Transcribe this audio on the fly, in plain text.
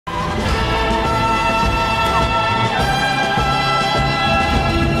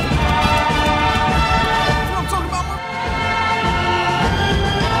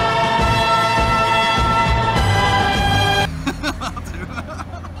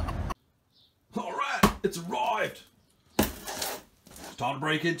It's arrived! It's time to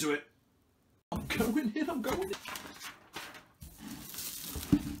break into it. I'm going in, I'm going in.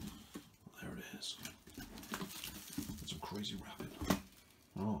 There it is. That's some crazy wrapping.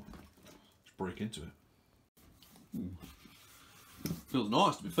 Oh, let's break into it. Ooh. Feels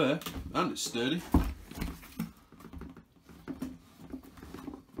nice, to be fair, and it's sturdy.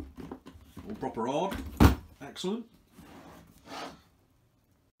 All proper hard. Excellent.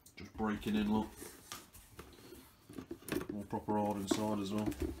 Just breaking in, look. All proper hard inside as well.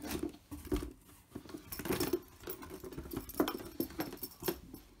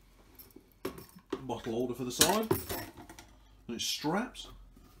 Bottle holder for the side. And it straps.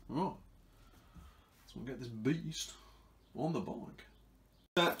 Right. So we'll get this beast on the bike.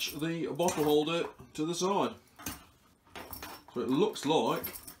 Attach the bottle holder to the side. So it looks like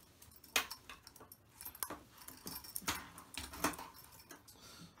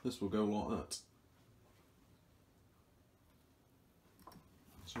this will go like that.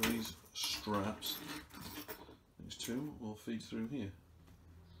 So these straps, these two, will feed through here.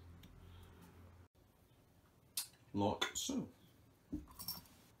 Like so.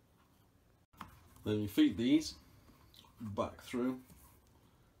 Then you feed these back through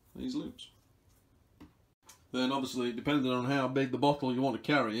these loops. Then obviously, depending on how big the bottle you want to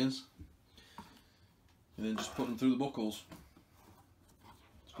carry is, and then just put them through the buckles.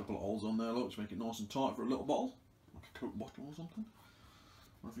 There's a couple of holes on there, look, to make it nice and tight for a little bottle, like a Coke bottle or something.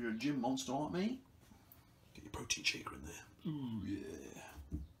 Or if you're a gym monster like me, get your protein shaker in there. Ooh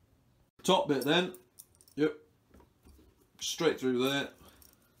yeah. Top bit then, yep, straight through there.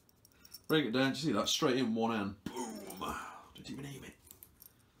 Bring it down. You see that straight in one hand. Boom! Didn't even aim it.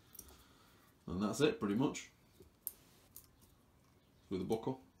 And that's it, pretty much. With a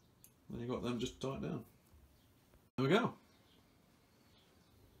buckle. Then you got them just tied down. There we go.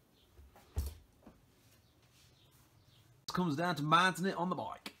 This comes down to mounting it on the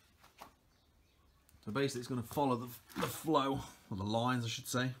bike. So basically, it's going to follow the flow, or the lines, I should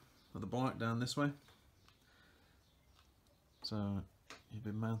say, of the bike down this way. So you've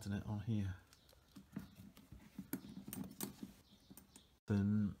been mounting it on here.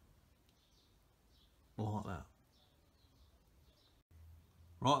 Then like that.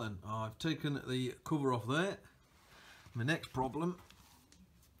 Right then, I've taken the cover off there. My next problem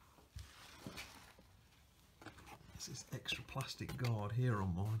is this extra plastic guard here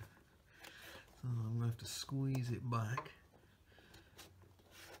on mine. So I'm going to have to squeeze it back,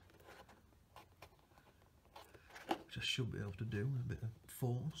 which I should be able to do with a bit of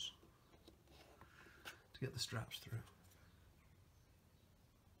force to get the straps through.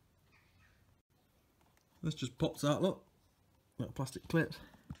 This just pops out, look, little plastic clips.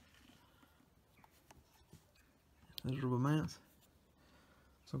 There's rubber mounts.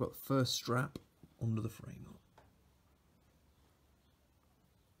 So I've got the first strap under the frame.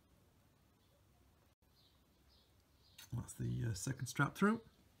 That's the second strap through.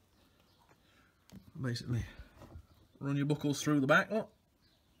 Basically, run your buckles through the back, look.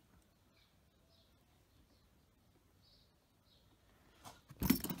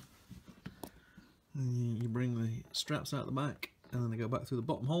 And you bring the straps out the back, and then they go back through the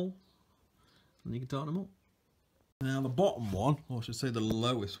bottom hole, and you can tighten them up. Now the bottom one, or I should say the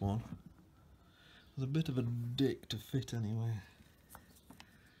lowest one, there's a bit of a dick to fit anyway.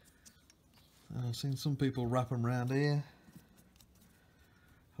 I've seen some people wrap them around here.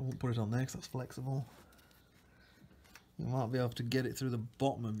 I won't put it on there because that's flexible. You might be able to get it through the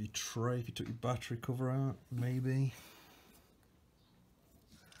bottom of your tray if you took your battery cover out, maybe.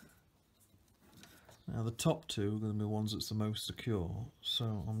 Now the top two are going to be the ones that's the most secure,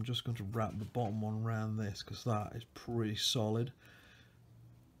 so I'm just going to wrap the bottom one around this because that is pretty solid.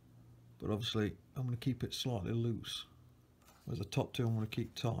 But obviously I'm going to keep it slightly loose, whereas the top two I'm going to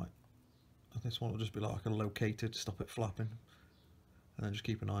keep tight. And this one will just be like a locator to stop it flapping, and then just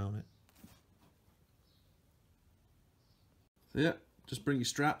keep an eye on it. So yeah, just bring your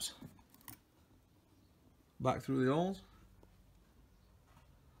straps back through the holes.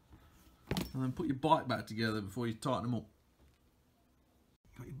 And then put your bike back together before you tighten them up.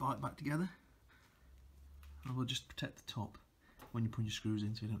 Got your bike back together. And we'll just protect the top when you put your screws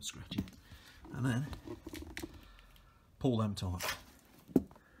in so you don't scratch it. And then pull them tight.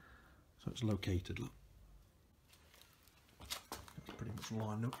 So it's located, look. It's pretty much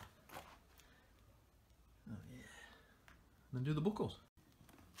lined up. Oh yeah. And then do the buckles.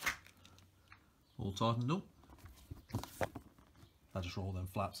 All tightened up. I just roll them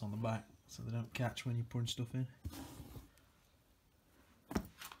flaps on the back so they don't catch when you're putting stuff in.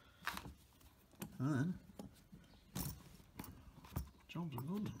 And then, jobs are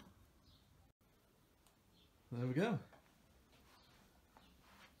good. there we go.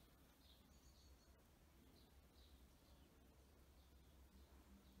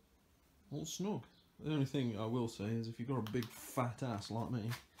 All snug. The only thing I will say is if you've got a big fat ass like me,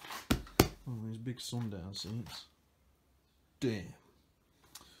 one of these big sundown seats, damn.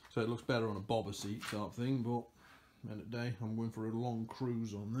 So it looks better on a bobber seat type thing, but end of the day, I'm going for a long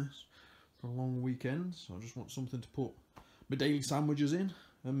cruise on this, for a long weekend, so I just want something to put my daily sandwiches in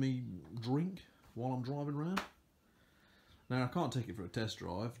and me drink while I'm driving around. Now I can't take it for a test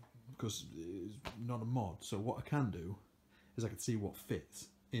drive because it's not a mod, so what I can do is I can see what fits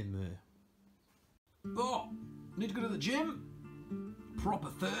in there. Oh, need to go to the gym? Proper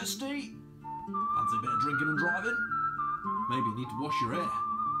thirsty? Fancy a bit of drinking and driving? Maybe you need to wash your hair.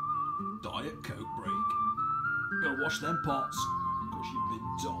 Diet Coke break. Gotta wash them pots, because you've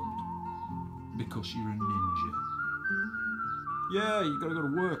been told. Because you're a ninja. Yeah, you gotta go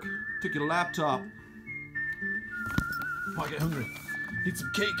to work. Took your laptop. Might get hungry. Need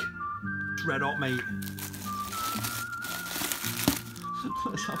some cake. It's red hot, mate.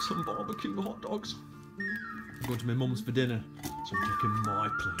 Let's have some barbecue hot dogs. I'm going to my mum's for dinner, so I'm taking my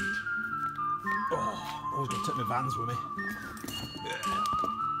plate. Oh, always got to take my Vans with me. Yeah.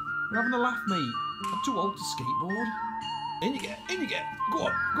 You're having a laugh, mate. I'm too old to skateboard. In you get, in you get. Go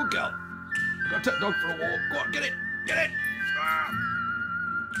on, good girl. Gotta take the dog for a walk. Go on, get it, get it. Ah.